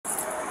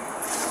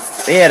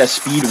They had a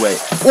speedway.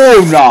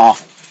 Oh, nah.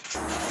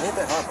 Ain't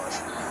that hard, bud.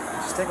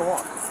 Just take a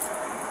walk.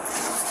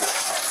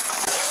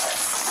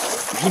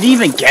 He didn't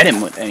even get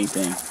him with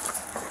anything.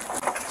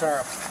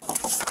 Turn.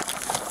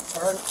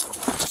 Turn.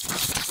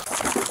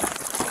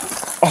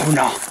 Oh,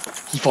 no.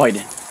 He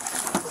fighting.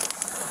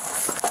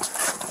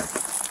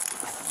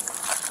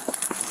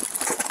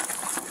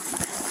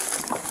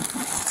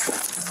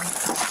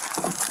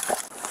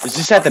 Is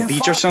this at the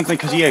beach or something?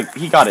 Because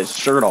he got his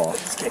shirt off.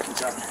 I'm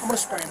gonna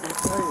spray him, dude.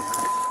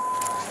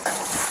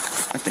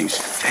 I think he's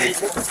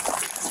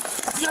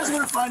You guys are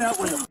gonna find out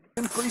when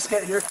the police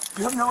get here.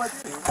 You have no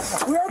idea.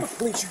 Where are the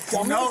police, you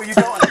dummy? No, you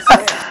don't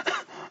understand.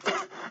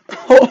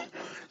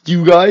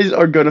 You guys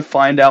are gonna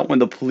find out when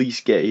the police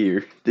get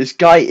here. This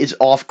guy is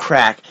off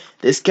crack.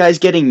 This guy's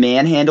getting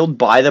manhandled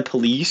by the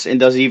police and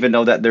doesn't even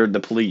know that they're the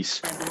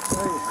police.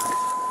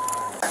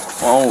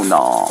 Oh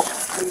no.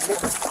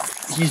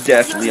 He's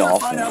definitely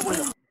off. Find out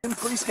when the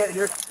police get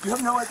here. You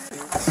have no idea.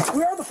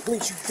 Where are the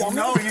police, you dummy?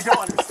 No, you don't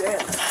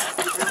understand.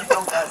 You really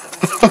don't, guys.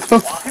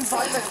 Walk in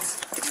 5 minutes.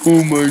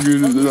 Oh my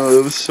goodness, no,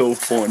 that was so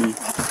funny.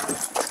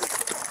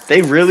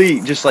 They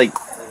really just like,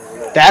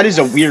 that is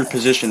a weird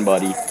position,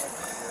 buddy.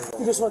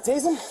 You just want to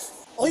tase him?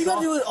 All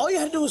you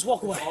had to do is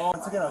walk away.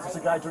 Once again, I was just a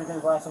guy drinking a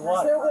glass of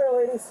water. Stay over there,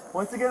 ladies.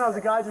 Once again, I was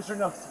a guy just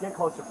drinking. Get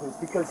closer, please,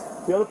 because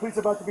the other police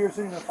are about to be here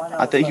soon. You're gonna find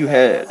out. I think you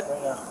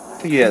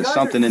had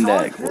something in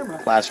that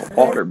glass of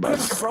water, but.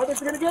 Your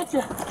brothers are gonna get you.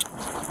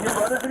 Your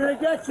brothers are gonna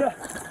get you.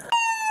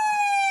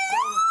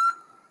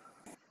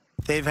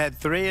 They've had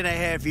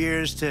 3.5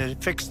 years to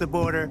fix the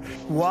border.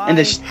 Why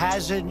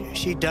hasn't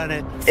she done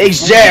it?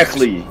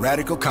 Exactly.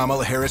 Radical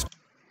Kamala Harris.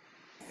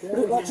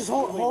 Let's just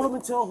hold him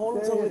until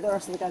the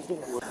rest of the guys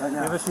get here. Right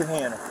now. Give us your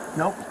hand.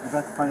 Nope. We're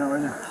about to find out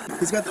right now.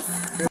 He's got the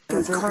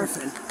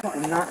carpet.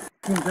 I'm not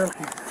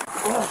joking.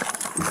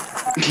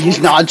 He's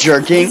not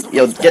jerking.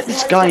 Yo, get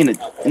this guy in the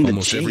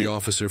Almost chain. every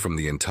officer from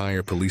the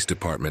entire police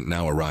department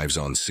now arrives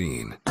on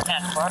scene.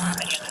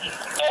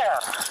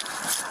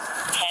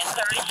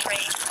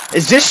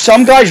 Is this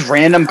some guy's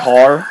random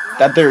car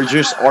that they're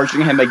just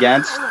arching him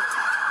against?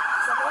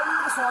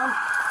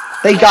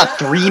 They got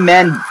 3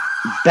 men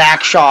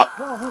back shot.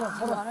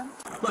 Hold on.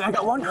 Look, I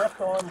got one left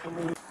arm.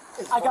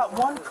 I got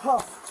one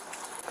cuff.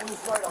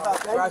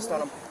 Dry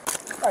stun him.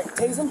 Alright,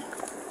 tase him.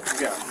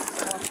 Yeah.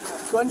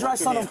 Go ahead and dry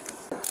stun him.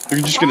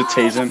 You're just gonna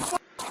tase him.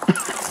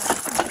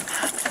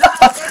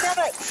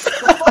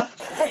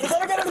 Hey, you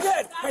better get him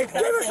again. Hey, give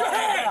us your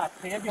hand.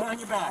 Hand behind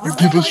your back. You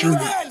give us your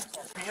hand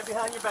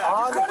behind your back.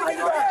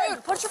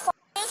 Dude, put your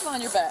hands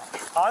behind your back.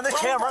 On the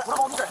camera.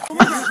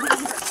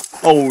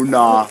 Oh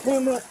nah.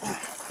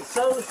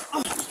 So,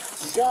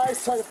 you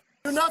guys try to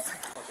do nothing.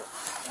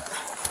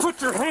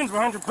 Put your hands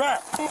behind your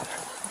back.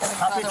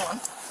 Another one.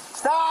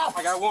 Stop.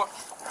 I got one.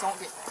 Don't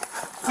get.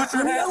 Put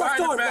your hands behind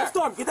your back. Left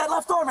arm. Get that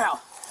left arm out.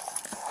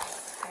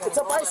 It's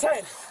up I's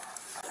head.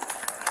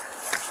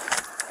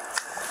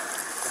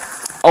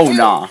 Oh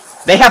nah.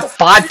 They have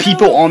 5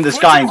 people on this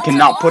guy and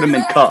cannot put him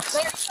in cuffs.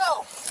 There you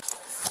go.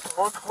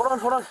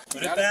 Hold on.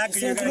 Put it back or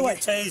you're going to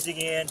get tased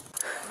again.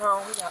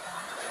 No,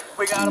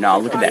 we got him. Nah,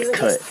 look at that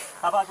cut.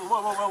 How about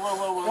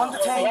whoa. 1 to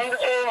 10.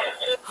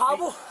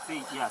 Hobble?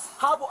 Seat, yes.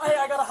 Hobble. Hey,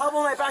 I got a hobble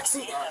in my back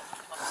seat.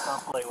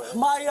 Stop playing with it.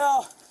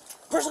 My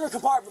personal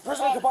compartment.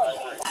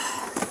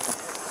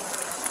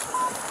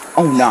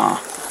 Oh nah.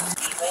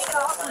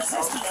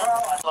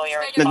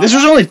 This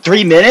was only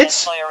 3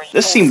 minutes?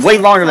 This seemed way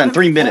longer than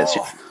 3 minutes.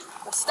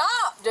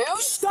 Stop, dude.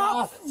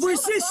 Stop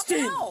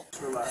resisting. Go.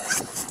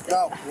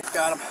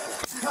 Got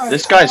him.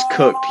 This guy's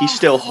cooked. He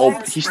still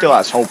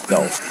has hope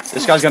though.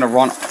 This guy's gonna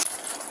run.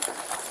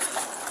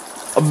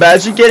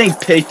 Imagine getting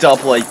picked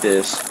up like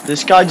this.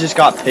 This guy just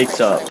got picked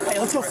up. Hey,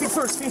 let's go feet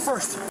first.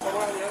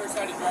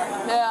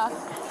 Yeah.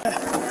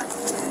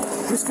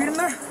 Just feed him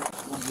there.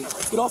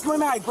 Get off my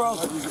mag, bro.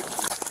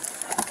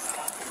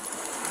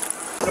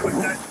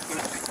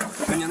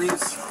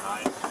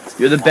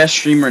 You're the best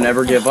streamer,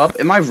 never give up.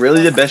 Am I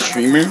really the best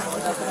streamer?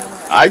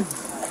 I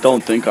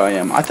don't think I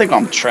am. I think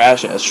I'm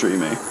trash at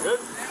streaming.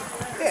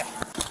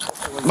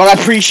 But I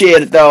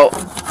appreciate it though.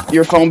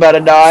 Your phone about to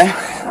die.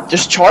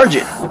 Just charge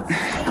it.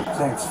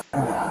 Thanks.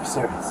 I'm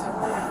serious.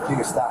 You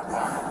can stop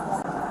now.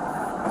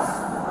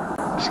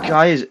 This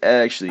guy is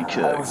actually I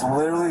cooked. was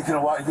literally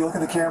gonna walk. If you look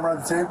at the camera on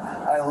the tape,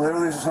 I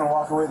literally was just gonna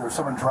walk away. There was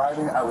someone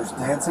driving. I was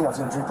dancing. I was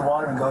gonna drink the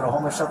water and go to a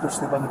homeless shelter,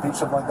 sleep on the beach,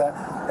 something like that,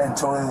 and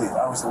totally leave.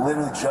 I was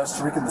literally just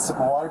drinking the sip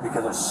of water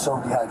because I was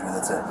so dehydrated.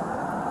 That's it.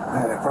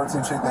 And a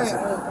protein shake. That's it.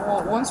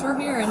 Well, once we're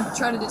here and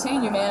try to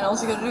detain you, man, all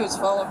you gotta do is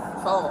follow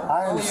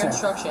your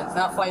instructions,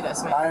 not fight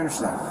us, man. I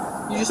understand.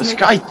 You just This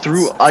guy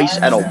threw ice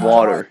at a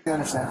water. I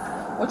understand.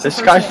 What's your This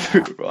first guy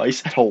name? threw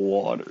ice at a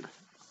water.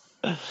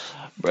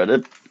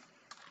 Brother,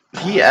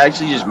 he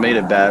actually just made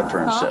it bad for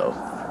himself.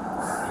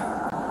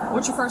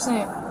 What's your first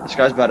name? This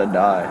guy's about to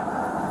die.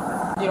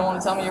 You don't want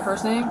to tell me your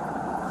first name?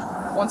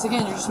 Once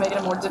again, you're just making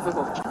it more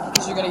difficult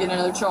because you're gonna get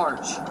another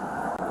charge.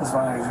 It's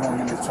fine. If you want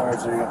to give me the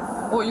charge, there you go.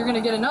 Well, you're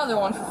gonna get another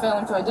one for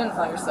failing to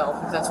identify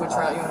yourself if that's which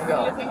route you want to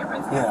go.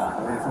 Yeah.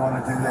 If you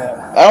want to do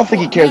that. I don't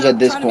think he cares at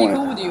this I'm trying to be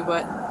point. cool with you,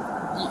 but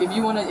if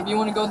you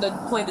wanna go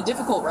play the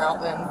difficult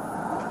route,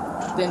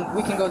 then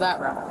we can go that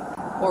route,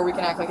 or we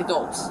can act like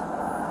adults.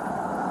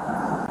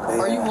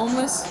 Are you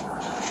homeless?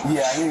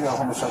 Yeah, I need to go to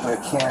homeless shelter. I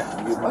can't.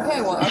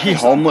 Okay, well. He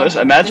homeless?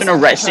 Imagine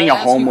arresting a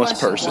homeless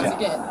person.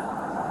 Yeah,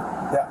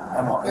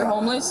 I'm homeless. You're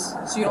homeless,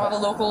 so you don't have a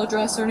local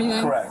address or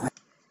anything? Correct.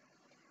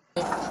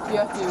 You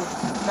have to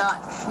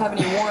not have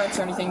any warrants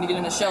or anything to get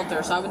in a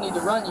shelter, so I would need to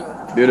run you.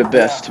 You're the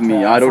best to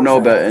me. I don't know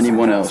about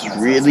anyone else.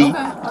 Really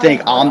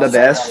think I'm the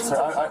best? Sir,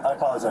 I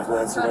apologize for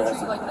that. I'm trying to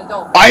treat you like an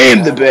adult. I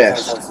am the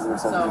best. So,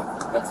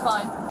 that's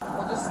fine.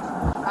 We'll just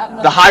add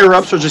another... The higher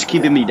ups are just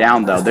keeping me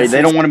down though. They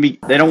don't want to be.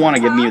 They don't want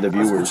to give me the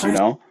viewers, you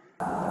know.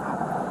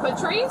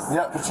 Patrice?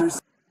 Yeah,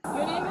 Patrice.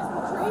 Your name is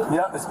Patrice?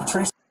 Yeah, it's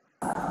Patrice.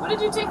 What did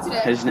you take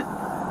today?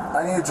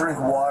 I need to drink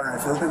water.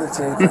 If you look at the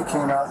tape, that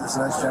came out this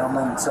nice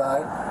gentleman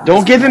inside.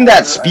 Don't give him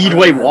that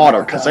Speedway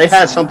water, because they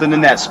had something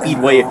in that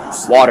Speedway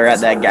water at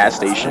that gas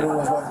station.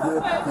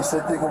 He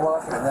said take a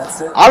walk, and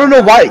that's it. I don't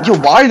know why. Yo,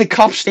 why are the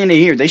cops standing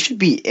here? They should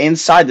be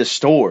inside the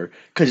store,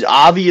 because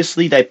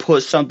obviously they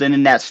put something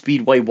in that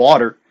Speedway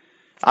water.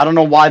 I don't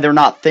know why they're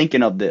not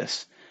thinking of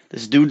this.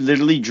 This dude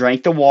literally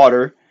drank the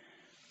water.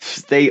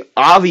 They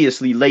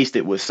obviously laced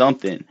it with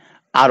something.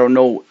 I don't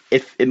know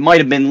if it might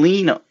have been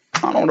lean.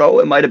 I don't know.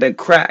 It might have been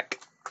crack.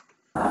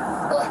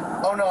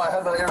 Oh no, I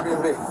have an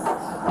Airbnb.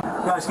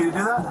 Guys, can you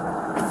do that?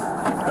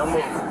 Don't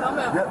move. Don't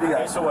move. Yep, you got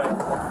Face it. away.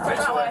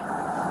 Face away.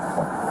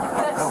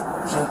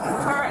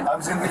 I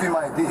was gonna give you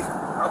my ID.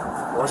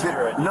 What's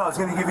your ID? No, I was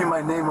gonna give you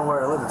my name and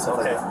where I live and stuff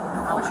like that.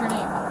 What's your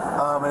name?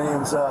 My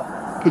name's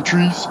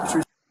Patrice.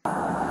 Patrice.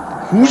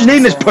 Whose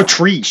name is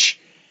Patrice?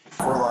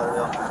 Fort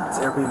Lauderdale. It's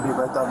Airbnb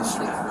right down the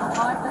street.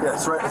 Yeah,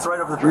 it's right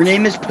over the bridge. Your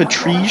name is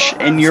Patrice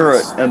and you're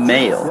a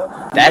male.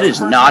 Yep. That is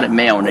not a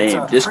male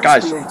name. This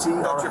guy's... That's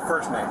your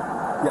first name?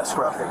 Yes,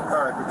 correct. Okay.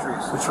 All right,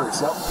 Patrice.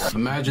 Patrice, yep.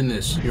 Imagine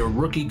this. You're a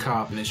rookie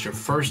cop and it's your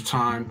first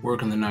time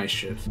working the night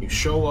shift. You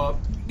show up,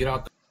 get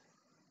out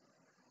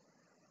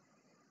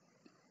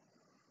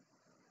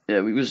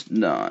Yeah, we was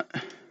not.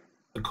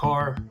 the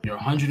car, you're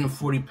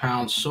 140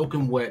 pounds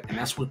soaking wet, and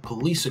that's with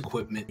police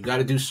equipment. You got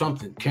to do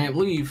something. Can't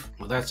leave.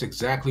 Well, that's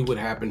exactly what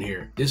happened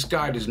here. This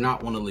guy does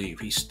not want to leave.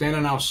 He's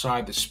standing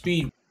outside the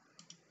speedway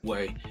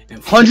and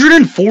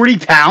 140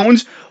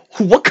 pounds?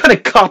 What kind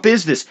of cop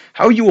is this?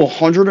 How are you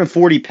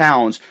 140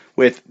 pounds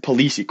with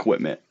police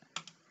equipment?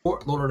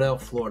 Fort Lauderdale,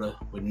 Florida,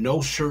 with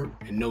no shirt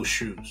and no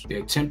shoes. They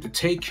attempt to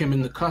take him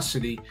into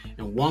custody,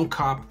 and one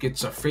cop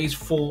gets a face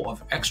full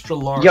of extra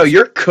large. Yo,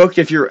 you're cooked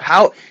if you're...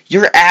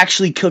 You're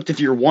actually cooked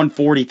if you're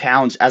 140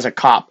 pounds as a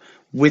cop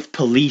with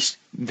police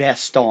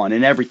vest on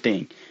and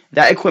everything.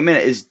 That equipment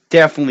is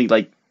definitely,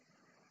 like,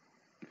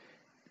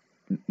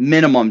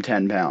 minimum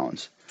 10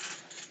 pounds.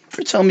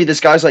 You're telling me this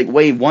guy's, like,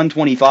 weighed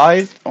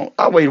 125? Oh,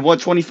 I weighed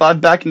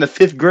 125 back in the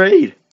 5th grade.